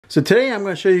So today I'm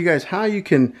going to show you guys how you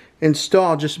can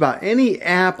install just about any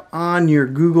app on your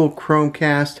Google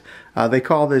Chromecast. They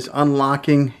call this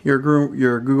unlocking your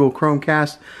Google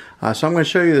Chromecast. So I'm going to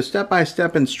show you the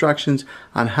step-by-step instructions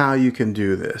on how you can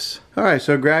do this. Alright,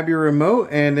 so grab your remote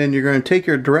and then you're going to take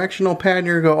your directional pad and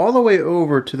you're going to go all the way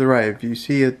over to the right. If you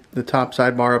see it, the top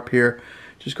sidebar up here,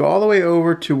 just go all the way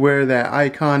over to where that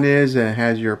icon is and it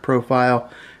has your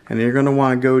profile. And you're going to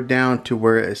want to go down to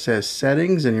where it says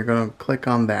settings and you're going to click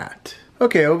on that.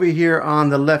 Okay, over here on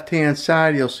the left hand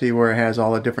side you'll see where it has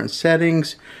all the different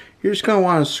settings. You're just going to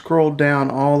want to scroll down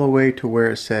all the way to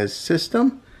where it says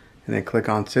system and then click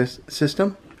on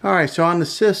system. Alright, so on the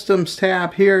systems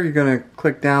tab here you're going to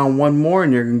click down one more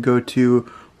and you're going to go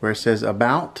to where it says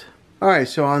about. Alright,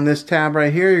 so on this tab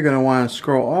right here you're going to want to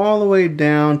scroll all the way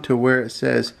down to where it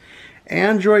says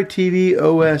Android TV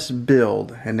OS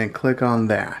build and then click on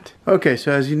that. Okay,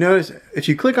 so as you notice, if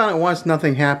you click on it once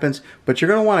nothing happens, but you're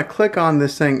going to want to click on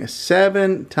this thing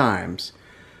 7 times.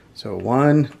 So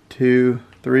 1, 2,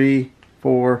 3,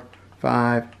 4,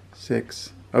 5,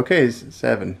 6, okay,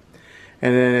 7.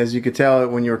 And then as you can tell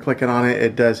when you were clicking on it,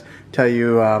 it does tell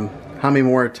you how many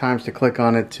more times to click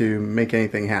on it to make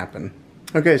anything happen.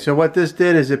 Okay, so what this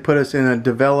did is it put us in a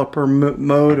developer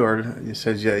mode, or it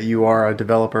says that you are a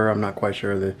developer. I'm not quite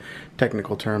sure the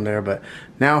technical term there, but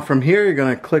now from here you're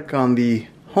going to click on the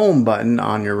home button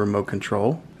on your remote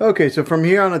control. Okay, so from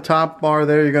here on the top bar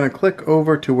there you're going to click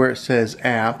over to where it says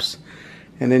apps,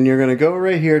 and then you're going to go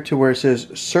right here to where it says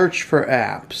search for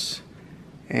apps,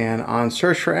 and on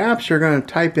search for apps you're going to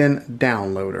type in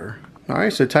downloader.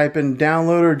 Alright, so type in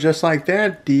downloader just like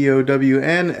that,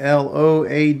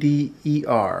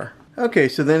 D-O-W-N-L-O-A-D-E-R. Okay,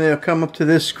 so then it'll come up to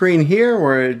this screen here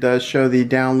where it does show the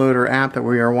downloader app that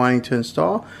we are wanting to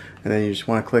install. And then you just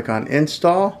want to click on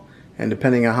install, and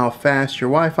depending on how fast your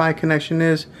Wi-Fi connection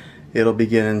is, it'll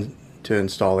begin to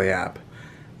install the app.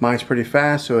 Mine's pretty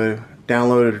fast, so it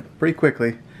downloaded pretty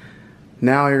quickly.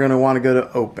 Now you're going to want to go to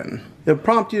open. It'll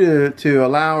prompt you to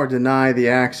allow or deny the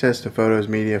access to photos,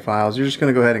 media, files. You're just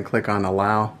going to go ahead and click on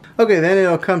allow. Okay, then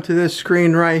it'll come to this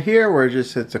screen right here where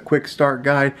it's a quick start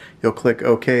guide. You'll click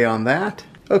OK on that.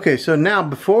 Okay, so now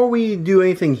before we do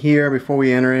anything here, before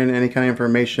we enter in any kind of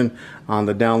information on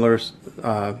the downloaders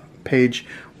page,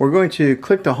 we're going to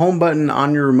click the home button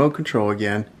on your remote control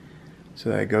again.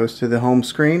 So that it goes to the home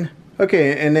screen.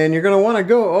 Okay, and then you're going to want to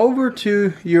go over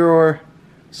to your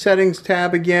settings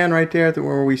tab again right there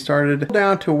where we started,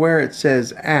 down to where it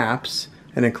says apps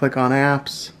and then click on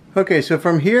apps. Okay, so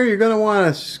from here you're going to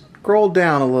want to scroll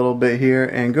down a little bit here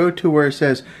and go to where it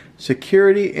says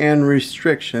security and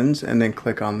restrictions and then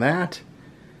click on that.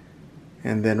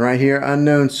 And then right here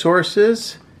unknown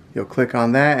sources, you'll click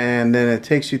on that and then it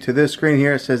takes you to this screen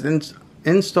here. It says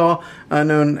install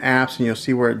unknown apps and you'll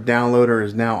see where downloader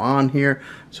is now on here.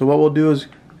 So what we'll do is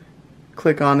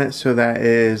click on it so that it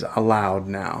is allowed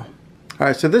now.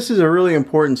 Alright, so this is a really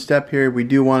important step here. We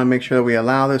do want to make sure that we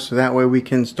allow this so that way we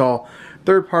can install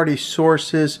third-party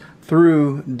sources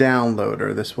through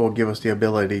downloader. This will give us the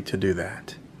ability to do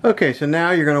that. Okay, so now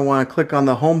you're going to want to click on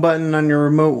the home button on your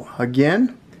remote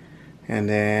again, and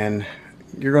then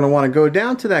you're going to want to go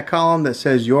down to that column that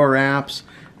says your apps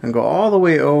and go all the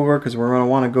way over because we're going to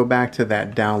want to go back to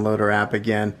that downloader app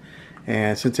again.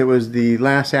 And since it was the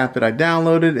last app that I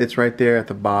downloaded, it's right there at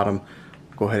the bottom.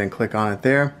 Go ahead and click on it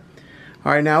there.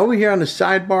 Alright, now over here on the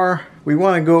sidebar, we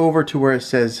want to go over to where it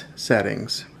says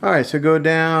settings. Alright, so go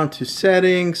down to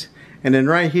settings, and then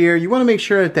right here, you want to make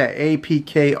sure that that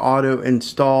APK auto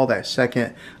install, that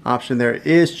second option there,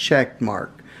 is checked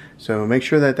marked. So make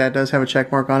sure that that does have a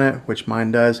check mark on it, which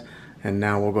mine does. And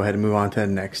now we'll go ahead and move on to the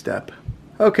next step.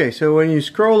 Okay, so when you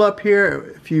scroll up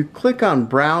here, if you click on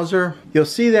browser, you'll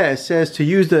see that it says to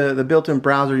use the built-in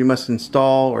browser you must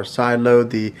install or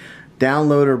sideload the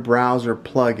downloader browser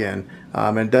plugin.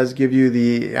 And it does give you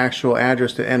the actual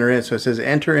address to enter in. So it says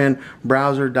enter in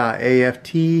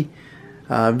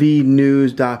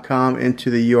browser.aftvnews.com into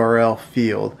the URL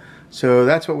field. So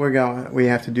that's what we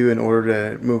have to do in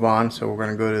order to move on. So we're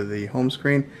going to go to the home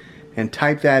screen and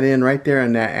type that in right there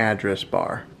in that address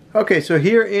bar. Okay, so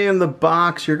here in the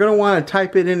box, you're going to want to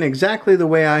type it in exactly the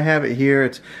way I have it here.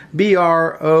 It's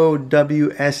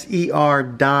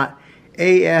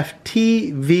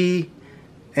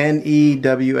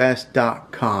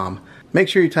browser.aftvnews.com. Make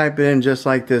sure you type it in just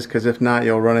like this, because if not,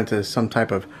 you'll run into some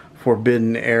type of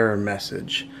forbidden error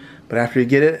message. But after you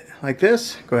get it like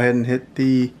this, go ahead and hit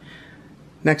the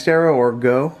next arrow or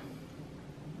go.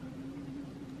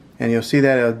 And you'll see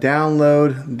that it'll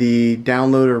download the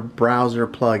downloader browser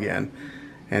plugin.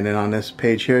 And then on this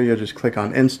page here, you'll just click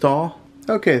on install.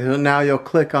 Okay, so now you'll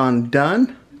click on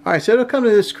done. Alright, so it'll come to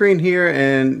this screen here,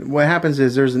 and what happens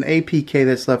is there's an APK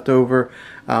that's left over.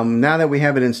 Now that we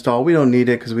have it installed, we don't need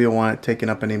it because we don't want it taking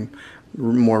up any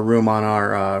more room on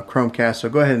our Chromecast. So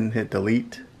go ahead and hit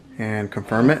delete and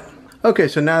confirm it. Okay,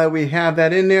 so now that we have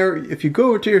that in there, if you go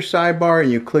over to your sidebar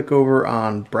and you click over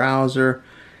on browser,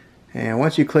 and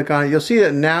once you click on it, you'll see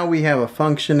that now we have a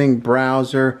functioning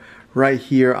browser right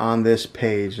here on this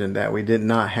page, and that we did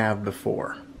not have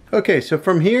before. Okay, so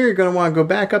from here you're going to want to go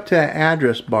back up to that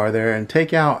address bar there and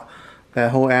take out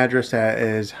that whole address that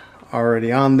is already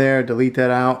on there, delete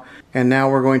that out, and now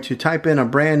we're going to type in a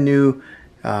brand new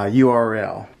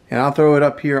URL. And I'll throw it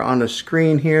up here on the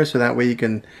screen here so that way you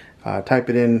can type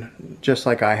it in just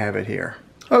like I have it here.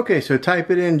 Okay, so type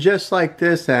it in just like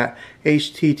this, that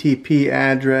HTTP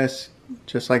address,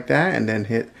 just like that, and then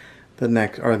hit the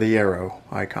next, or the arrow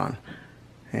icon.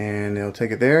 And it'll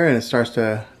take it there and it starts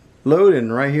to load,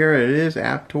 and right here it is,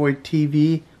 Aptoide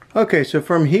TV. Okay, so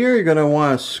from here you're going to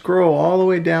want to scroll all the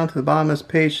way down to the bottom of this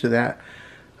page to that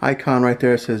icon right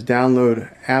there. It says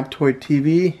download Aptoide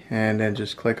TV, and then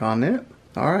just click on it.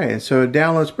 Alright, and so it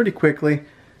downloads pretty quickly,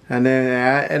 and then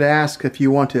it asks if you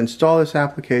want to install this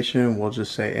application. We'll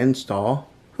just say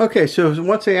install. Okay, so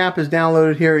once the app is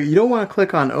downloaded here, you don't want to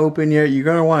click on open yet. You're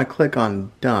going to want to click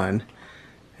on done.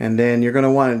 And then you're going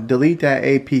to want to delete that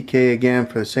APK again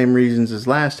for the same reasons as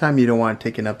last time. You don't want it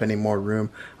taking up any more room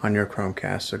on your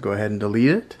Chromecast. So go ahead and delete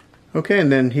it. Okay,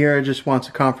 and then here it just wants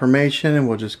a confirmation, and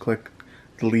we'll just click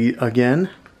delete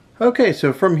again. Okay,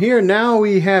 so from here now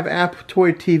we have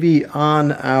Aptoide TV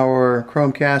on our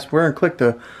Chromecast. We're going to click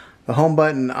the home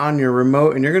button on your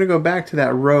remote, and you're going to go back to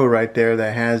that row right there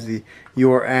that has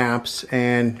your apps,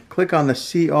 and click on the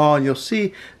see all, and you'll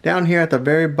see down here at the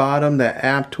very bottom that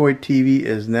Aptoide TV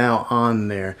is now on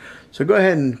there. So go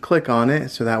ahead and click on it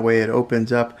so that way it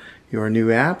opens up your new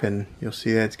app, and you'll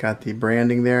see that it's got the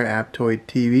branding there, Aptoide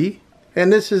TV.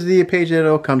 And this is the page that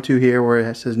it'll come to here where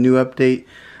it says new update.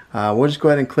 We'll just go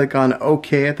ahead and click on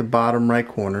OK at the bottom right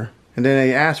corner, and then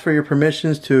they ask for your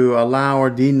permissions to allow or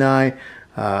deny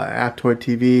Aptoide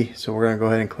TV, so we're going to go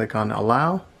ahead and click on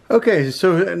allow. Okay,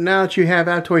 so now that you have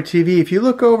Aptoide TV, if you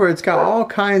look over, it's got all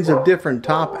kinds of different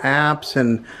top apps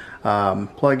and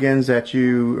plugins that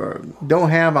you don't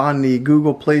have on the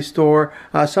Google Play Store.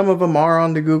 Some of them are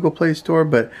on the Google Play Store,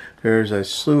 but there's a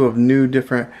slew of new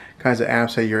different kinds of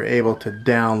apps that you're able to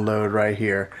download right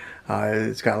here.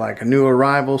 It's got like a new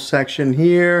arrivals section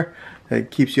here that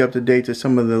keeps you up to date to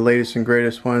some of the latest and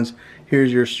greatest ones.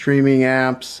 Here's your streaming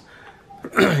apps.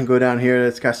 Go down here,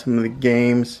 it's got some of the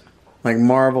games like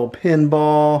Marvel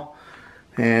Pinball,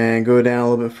 and go down a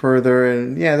little bit further,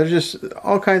 and yeah, there's just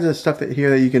all kinds of stuff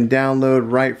here that you can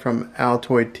download right from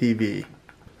Aptoide TV.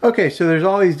 Okay, so there's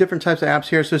all these different types of apps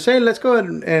here. So say let's go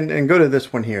ahead and go to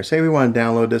this one here. Say we want to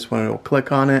download this one, and we'll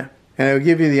click on it, and it'll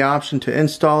give you the option to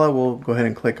install it. We'll go ahead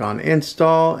and click on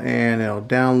install, and it'll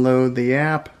download the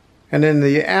app. And then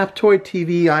the Aptoide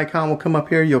TV icon will come up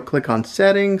here. You'll click on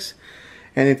settings.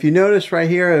 And if you notice right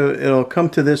here, it'll come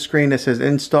to this screen that says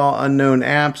install unknown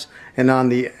apps. And on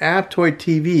the Aptoide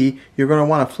TV, you're going to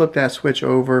want to flip that switch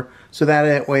over so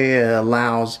that way it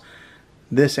allows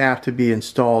this app to be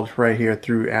installed right here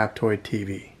through Aptoide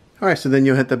TV. Alright, so then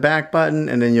you'll hit the back button,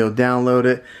 and then you'll download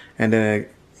it, and then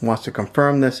it wants to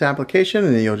confirm this application,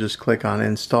 and then you'll just click on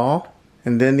install.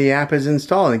 And then the app is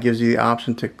installed, and it gives you the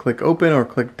option to click open or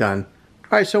click done.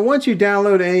 Alright, so once you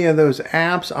download any of those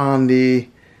apps on the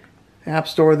App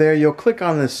Store there, you'll click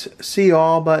on this see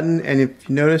all button, and if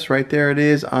you notice right there it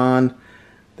is on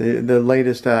the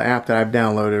latest app that I've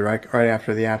downloaded right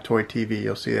after the Aptoide TV.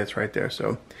 You'll see that's right there.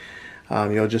 So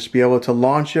you'll just be able to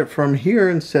launch it from here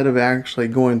instead of actually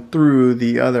going through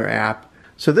the other app.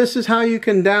 So this is how you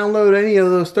can download any of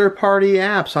those third-party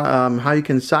apps, how you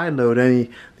can sideload any of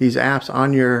these apps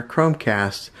on your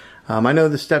Chromecast. I know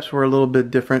the steps were a little bit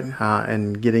different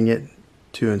in getting it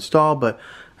to install, but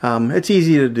it's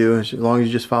easy to do as long as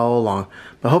you just follow along.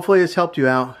 But hopefully it's helped you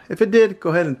out. If it did,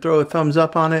 go ahead and throw a thumbs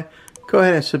up on it. Go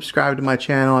ahead and subscribe to my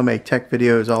channel. I make tech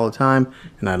videos all the time,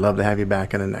 and I'd love to have you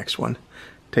back in the next one.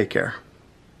 Take care.